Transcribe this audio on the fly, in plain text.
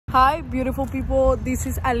Hi beautiful people, this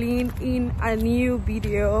is Alynn in a new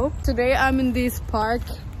video. Today I'm in this park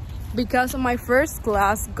because my first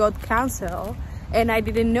class got cancelled and I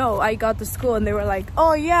didn't know. I got to school and they were like,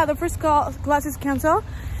 oh yeah, the first class is cancelled.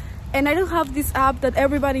 And I don't have this app that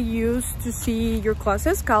everybody used to see your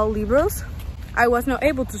classes called Libros. I was not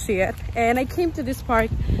able to see it and I came to this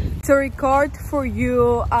park to record for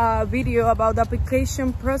you a video about the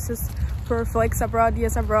application process for Flex Abroad,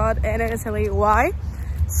 Yes Abroad and Nsli-y.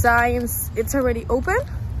 Since it's already open.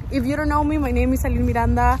 If you don't know me, my name is Alynn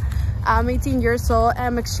Miranda. I'm 18 years old.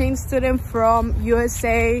 I'm an exchange student from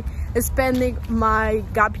USA, spending my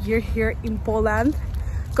gap year here in Poland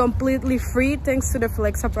completely free thanks to the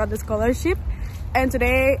Flex Abroad scholarship. And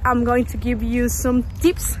today I'm going to give you some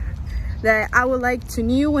tips that I would like to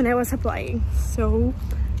know when I was applying. So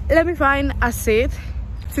let me find a seat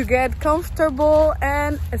to get comfortable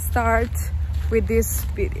and start with this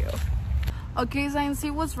video. Okay, since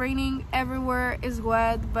it was raining, everywhere is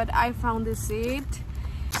wet, but I found this seat.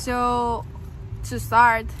 So to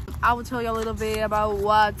start, I will tell you a little bit about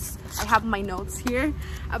I have my notes here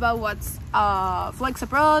about what's Flex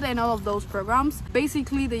Abroad and all of those programs.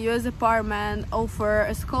 Basically, the US department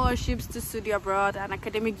offers scholarships to study abroad an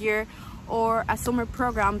academic year or a summer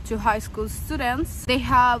program to high school students. They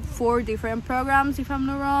have 4 different programs, if I'm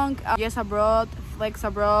not wrong. Yes Abroad, Flex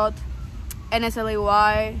Abroad,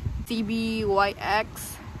 Nsli-y, TBYX.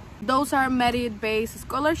 Those are merit-based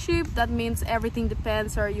scholarship. That means everything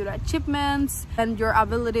depends on your achievements and your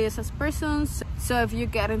abilities as persons. So if you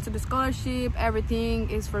get into the scholarship, everything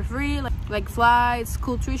is for free, like flights,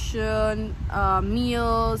 school tuition,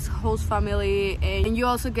 meals, host family, and you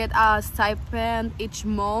also get a stipend each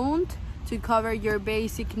month to cover your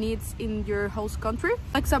basic needs in your host country.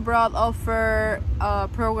 Flex Abroad offer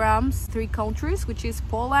programs 3 countries, which is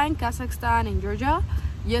Poland, Kazakhstan, and Georgia.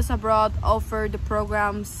 Yes Abroad offer the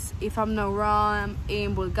programs, if I'm not wrong,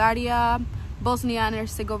 in Bulgaria, Bosnia and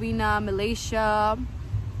Herzegovina, Malaysia,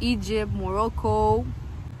 Egypt, Morocco,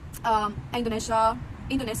 Indonesia,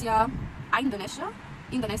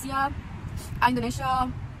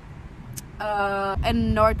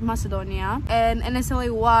 and North Macedonia. And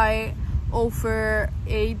Nsli-y offer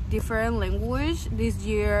 8 different languages this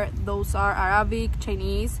year. Those are Arabic,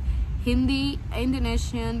 Chinese, Hindi,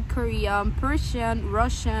 Indonesian, Korean, Persian,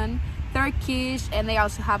 Russian, Turkish, and they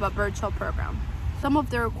also have a virtual program. Some of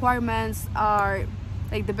the requirements are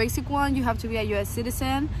like the basic one: you have to be a US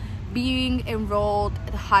citizen, being enrolled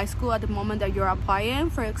at high school at the moment that you're applying.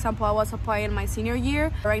 For example, I was applying my senior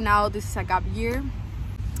year. Right now this is a gap year.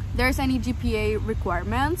 There's any GPA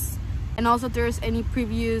requirements, and also there's any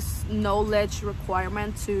previous knowledge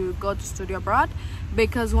requirement to go to study abroad,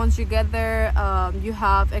 because once you get there you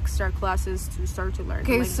have extra classes to start to learn.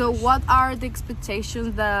 Okay, so what are the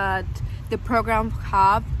expectations that the program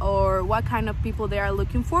have, or what kind of people they are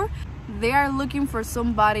looking for? They are looking for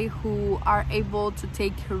somebody who are able to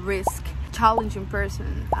take risk, challenging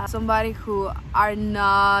person, somebody who are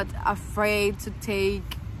not afraid to take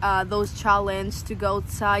those challenges, to go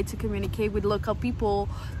outside, to communicate with local people,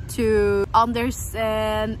 to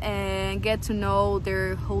understand and get to know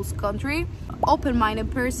their host country.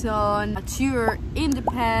 Open-minded person, mature,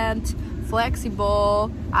 independent,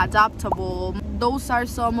 flexible, adaptable. Those are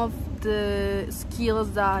some of the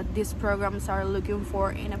skills that these programs are looking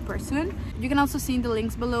for in a person. You can also see in the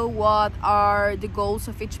links below what are the goals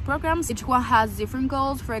of each program. Each one has different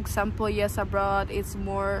goals. For example, Yes Abroad is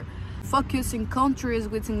more focused in countries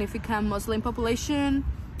with significant Muslim population.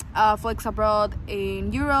 Flex Abroad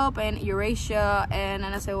in Europe and Eurasia, and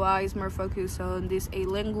Nsli-y is more focused on this 8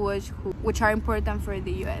 language which are important for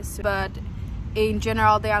the US. But in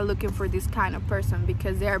general, they are looking for this kind of person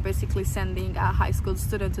because they are basically sending a high school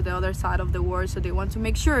student to the other side of the world. So they want to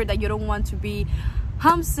make sure that you don't want to be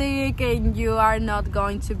homesick and you are not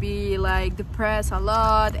going to be like depressed a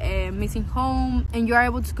lot and missing home, and you are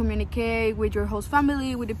able to communicate with your host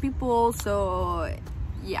family, with the people. So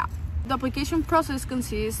yeah, the application process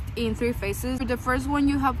consists in 3 phases. For the first one,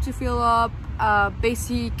 you have to fill up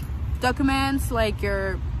basic documents like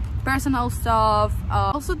your personal stuff.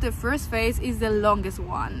 Also, the first phase is the longest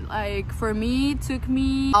one. Like for me, it took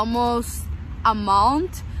me almost a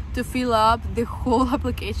month to fill up the whole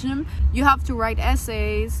application. You have to write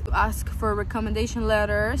essays, ask for recommendation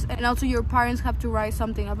letters, and also your parents have to write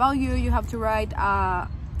something about you. You have to write a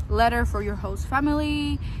letter for your host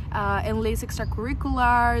family, enlist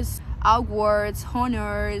extracurriculars, awards,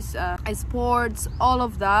 honors, sports, all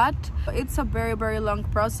of that. It's a very long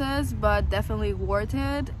process, but definitely worth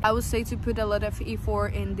it. I would say to put a lot of effort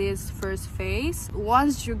in this first phase.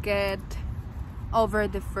 Once you get over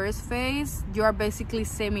the first phase, you are basically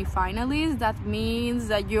semi-finalists. That means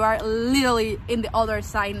that you are literally in the other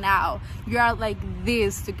side now. You are like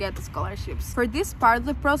this to get the scholarships. For this part of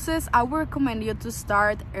the process, I would recommend you to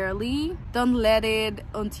start early. Don't let it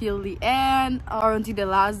until the end or until the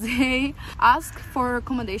last day. Ask for a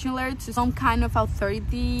recommendation letter to some kind of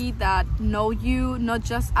authority that know you, not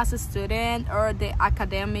just as a student or the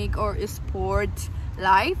academic or sport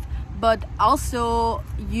life, but also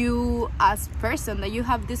you as person, that you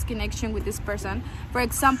have this connection with this person. For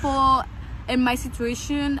example, in my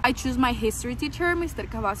situation, I choose my history teacher, Mr.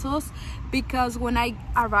 Cavazos, because when I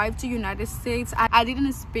arrived to United States, I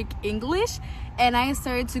didn't speak English, and I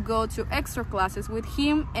started to go to extra classes with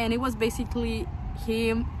him, and it was basically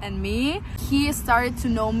him and me. He started to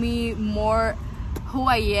know me more, who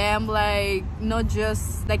I am, like not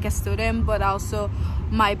just like a student, but also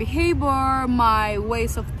my behavior, my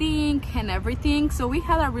ways of think and everything. So we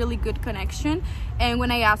had a really good connection, and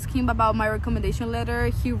when I asked him about my recommendation letter,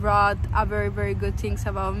 he wrote a very good things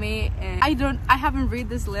about me. And I haven't read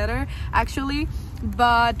this letter actually,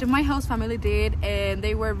 but my host family did, and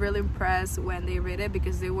they were really impressed when they read it,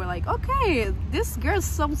 because they were like, okay, this girl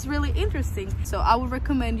sounds really interesting. So I would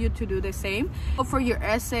recommend you to do the same. But for your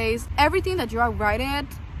essays, everything that you are writing,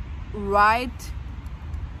 write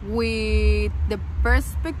with the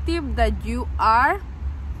perspective that you are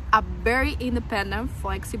a very independent,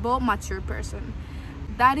 flexible, mature person.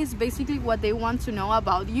 That is basically what they want to know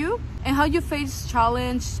about you and how you face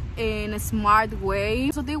challenge in a smart way.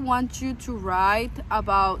 So they want you to write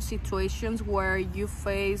about situations where you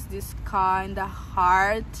face this kind of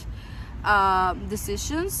hard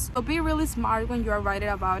decisions. So be really smart when you are writing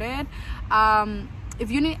about it. If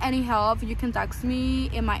you need any help, you can text me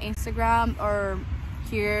in my Instagram or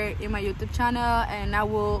here in my YouTube channel, and I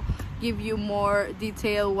will give you more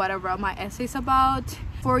detail whatever my essay is about.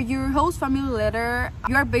 For your host family letter,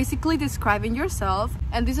 you are basically describing yourself,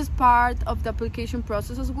 and this is part of the application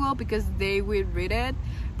process as well, because they will read it.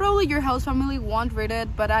 Probably your host family won't read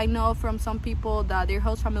it, but I know from some people that their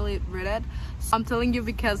host family read it. So I'm telling you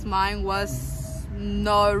because mine was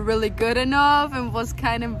not really good enough and was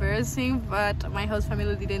kind of embarrassing, but my host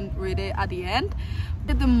family didn't read it at the end.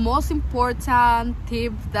 The most important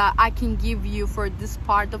tip that I can give you for this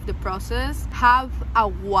part of the process: have a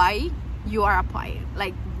why you are applying.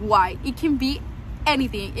 Like, why? It can be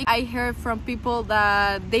anything. I heard from people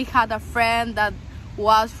that they had a friend that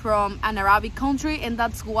was from an Arabic country, and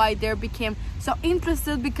that's why they became so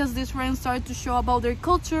interested, because these friends started to show about their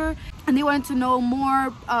culture and they wanted to know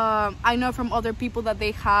more. I know from other people that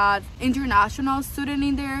they had international student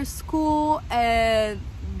in their school, and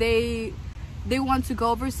they want to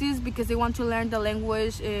go overseas because they want to learn the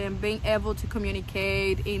language and being able to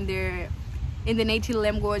communicate in the native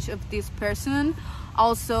language of this person.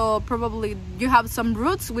 Also, probably you have some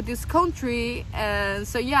roots with this country, and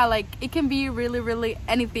so yeah, like it can be really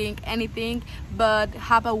anything, but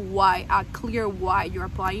have a why, a clear why you're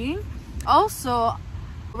applying. Also,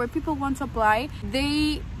 where people want to apply,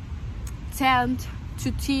 they tend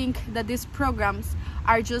to think that these programs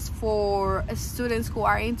are just for students who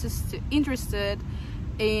are interested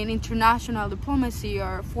in international diplomacy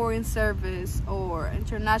or foreign service or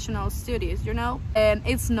international studies, you know. And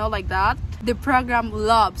it's not like that. The program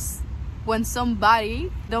loves when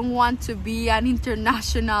somebody don't want to be an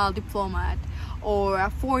international diplomat or a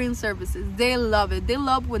foreign services. They love it. They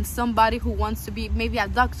love when somebody who wants to be maybe a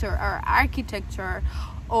doctor or architecture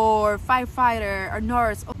or firefighter or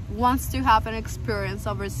nurse wants to have an experience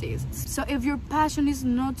overseas. So if your passion is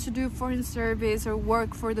not to do foreign service or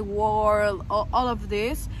work for the world or all of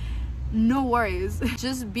this, no worries.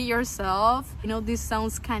 Just be yourself. You know, this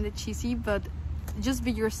sounds kind of cheesy, but just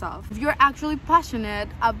be yourself. If you're actually passionate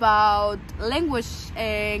about language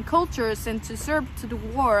and cultures and to serve to the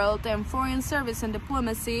world and foreign service and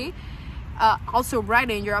diplomacy, also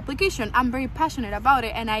writing your application, I'm very passionate about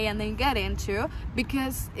it, and I am then get into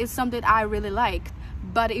because it's something I really like.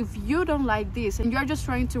 But if you don't like this and you're just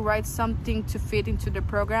trying to write something to fit into the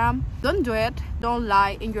program, don't do it. Don't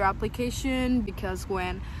lie in your application, because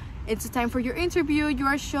when it's time for your interview, you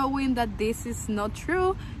are showing that this is not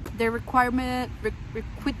true. The requirement,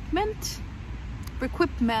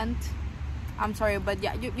 I'm sorry, but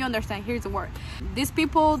yeah, you understand. Here's the word. These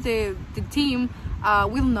people, the team,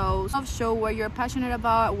 will know. Show what you're passionate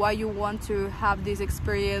about, why you want to have this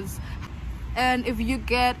experience. And if you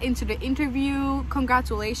get into the interview,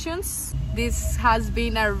 congratulations. This has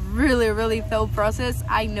been a really tough process,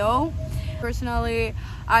 I know. Personally,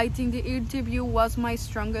 I think the interview was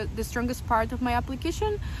the strongest part of my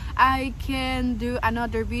application. I can do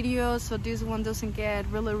another video so this one doesn't get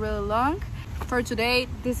really long. for today,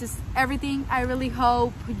 this is everything. I really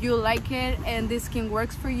hope you like it and this scheme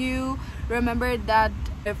works for you. Remember that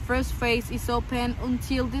the first phase is open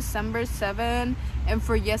until December 7 and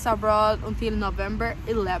for Yes Abroad until November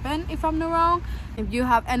 11, if I'm not wrong. If you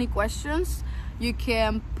have any questions, you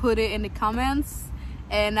can put it in the comments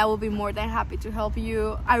and I will be more than happy to help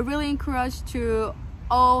you. I really encourage to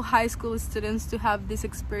all high school students to have this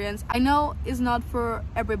experience. I know it's not for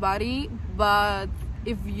everybody, but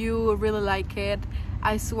if you really like it,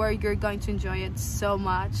 I swear you're going to enjoy it so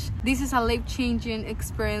much. This is a life-changing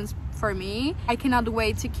experience for me. I cannot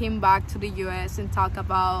wait to come back to the US and talk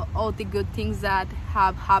about all the good things that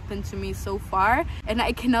have happened to me so far. And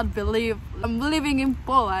I cannot believe I'm living in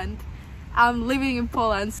Poland. I'm living in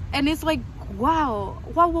Poland and it's like wow,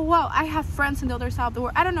 I have friends on the other side of the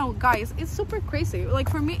world. I don't know, guys, it's super crazy. Like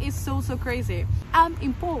for me, it's so crazy. I'm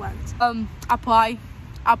in Poland. Apply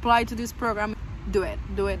to this program. Do it.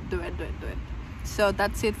 So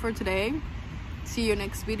that's it for today. See you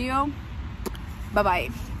next video. Bye bye.